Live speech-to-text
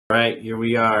All right, here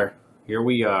we are. Here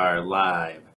we are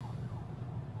live.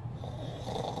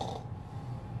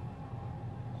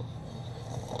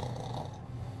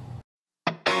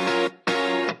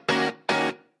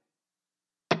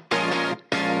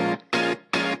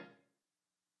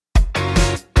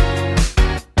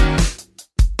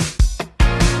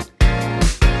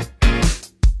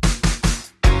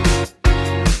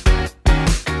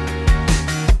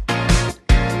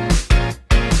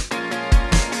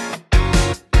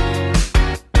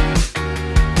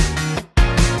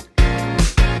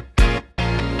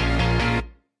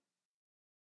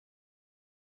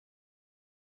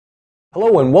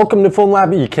 Hello and welcome to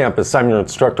Phonlab eCampus. I'm your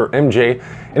instructor MJ,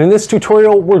 and in this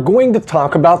tutorial we're going to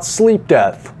talk about sleep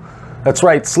death. That's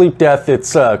right, sleep death.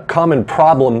 It's a common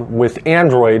problem with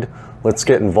Android. Let's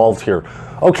get involved here.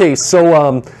 Okay,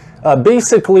 so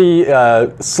basically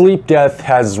sleep death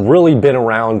has really been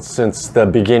around since the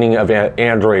beginning of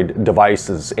Android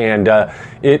devices, and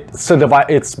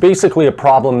it's basically a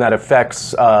problem that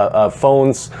affects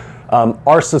phones.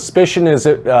 Our suspicion is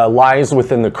it lies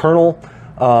within the kernel.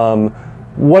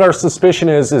 What our suspicion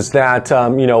is that,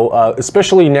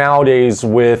 especially nowadays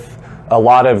with a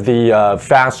lot of the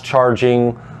fast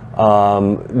charging,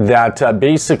 that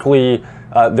basically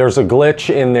there's a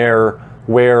glitch in there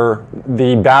where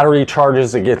the battery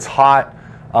charges, it gets hot,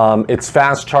 it's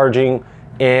fast charging,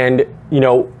 and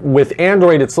with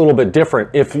Android it's a little bit different.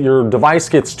 If your device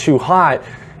gets too hot,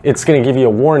 it's going to give you a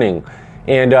warning.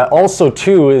 And also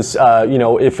too is,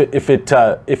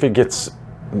 if it gets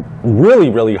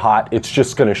really hot, it's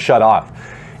just going to shut off.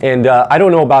 And I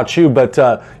don't know about you, but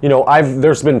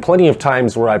there's been plenty of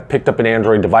times where I've picked up an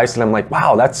Android device and I'm like,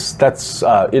 wow, that's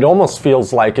it almost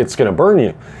feels like it's going to burn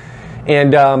you.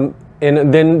 And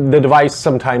then the device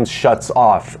sometimes shuts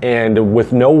off, and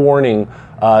with no warning,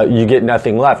 you get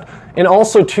nothing left. And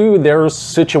also too, there's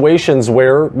situations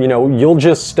where you'll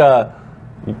just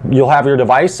you'll have your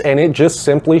device and it just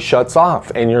simply shuts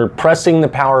off, and you're pressing the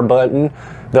power button,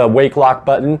 the wake lock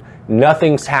button,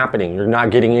 nothing's happening. You're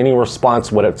not getting any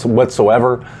response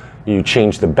whatsoever. You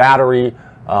change the battery,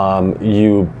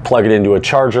 you plug it into a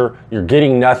charger, you're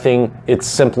getting nothing. It's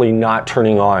simply not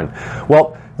turning on.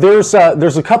 Well, there's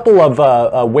a couple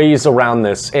of ways around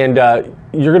this, and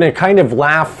you're going to kind of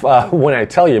laugh when I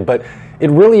tell you, but it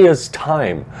really is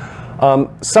time.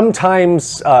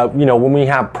 Sometimes, when we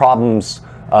have problems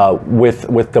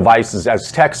with devices,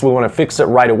 as techs, we want to fix it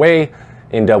right away,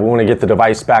 and we want to get the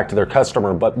device back to their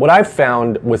customer. But what I've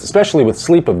found, especially with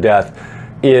sleep of death,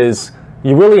 is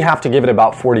you really have to give it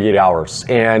about 48 hours.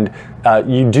 And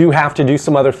you do have to do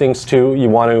some other things too. You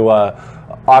want to,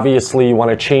 obviously, you want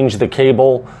to change the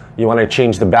cable. You want to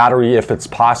change the battery if it's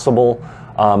possible.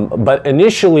 But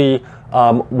initially,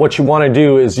 what you want to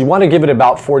do is you want to give it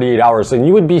about 48 hours. And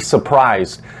you would be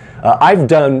surprised. I've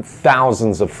done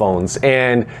thousands of phones,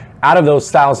 and out of those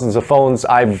thousands of phones,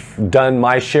 I've done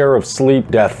my share of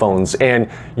sleep death phones, and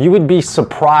you would be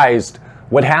surprised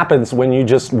what happens when you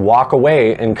just walk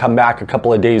away and come back a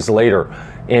couple of days later,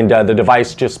 and the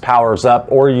device just powers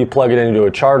up, or you plug it into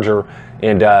a charger,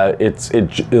 and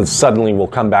it suddenly will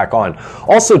come back on.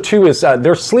 Also, too, is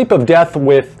there's sleep of death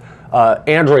with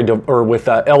Android or with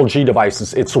LG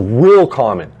devices. It's real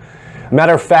common.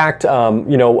 Matter of fact,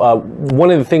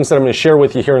 one of the things that I'm going to share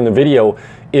with you here in the video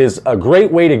is a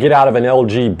great way to get out of an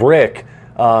LG brick,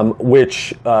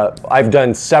 which I've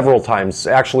done several times,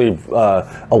 actually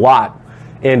a lot.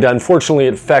 And unfortunately,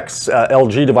 it affects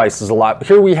LG devices a lot.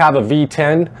 Here we have a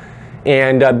V10,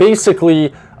 and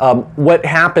basically what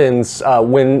happens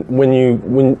with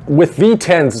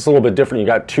V10s, it's a little bit different. You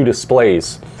got two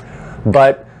displays,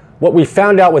 but what we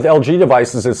found out with LG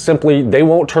devices is simply they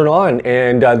won't turn on,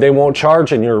 and they won't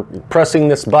charge, and you're pressing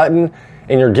this button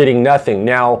and you're getting nothing.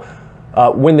 Now,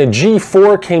 when the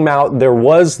G4 came out, there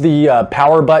was the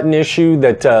power button issue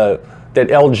that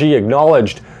LG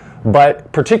acknowledged,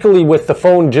 but particularly with the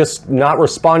phone just not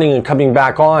responding and coming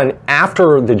back on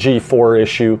after the G4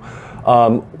 issue,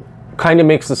 kind of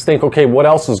makes us think, okay, what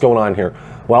else is going on here?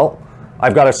 Well,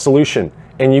 I've got a solution,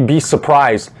 and you'd be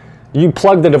surprised. You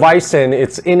plug the device in,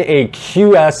 it's in a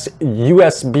QS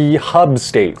USB hub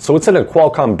state. So it's in a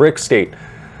Qualcomm brick state.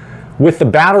 With the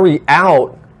battery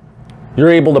out, you're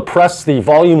able to press the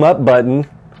volume up button,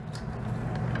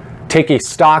 take a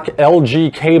stock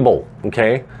LG cable,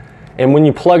 okay? And when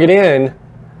you plug it in,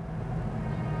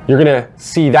 you're gonna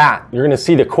see that. You're gonna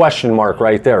see the question mark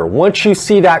right there. Once you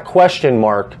see that question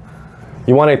mark,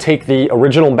 you wanna take the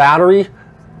original battery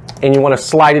and you want to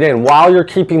slide it in. While you're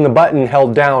keeping the button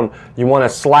held down, you want to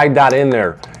slide that in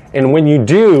there. And when you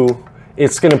do,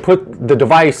 it's going to put the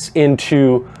device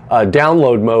into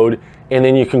download mode, and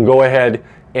then you can go ahead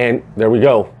and there we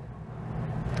go.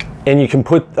 and you can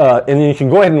put and then you can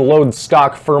go ahead and load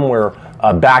stock firmware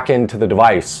back into the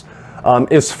device.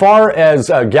 As far as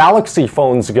Galaxy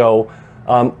phones go,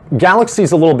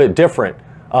 Galaxy's a little bit different.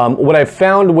 What I've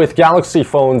found with Galaxy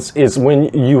phones is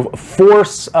when you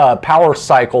force power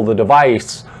cycle the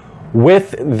device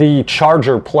with the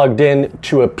charger plugged in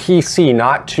to a PC,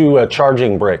 not to a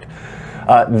charging brick,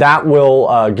 that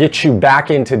will get you back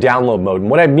into download mode. And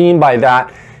what I mean by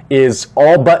that is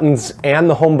all buttons and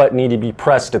the home button need to be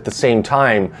pressed at the same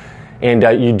time. And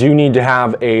you do need to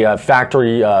have a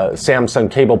factory Samsung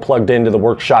cable plugged into the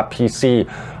workshop PC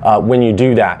when you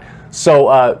do that.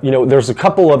 So, you know, there's a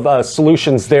couple of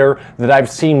solutions there that I've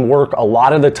seen work a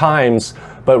lot of the times,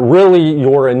 but really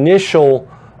your initial,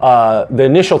 the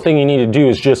initial thing you need to do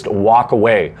is just walk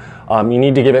away. You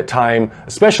need to give it time,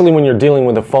 especially when you're dealing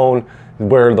with a phone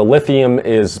where the lithium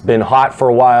has been hot for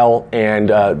a while and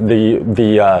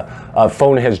the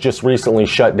phone has just recently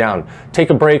shut down.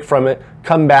 Take a break from it,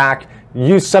 come back,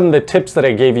 use some of the tips that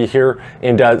I gave you here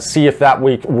and see if that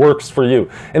works for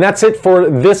you. And that's it for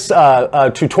this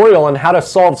tutorial on how to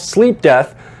solve sleep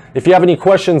death. If you have any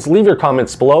questions, leave your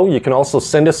comments below. You can also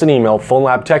send us an email,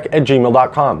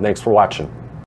 phonelabtech@gmail.com. Thanks for watching.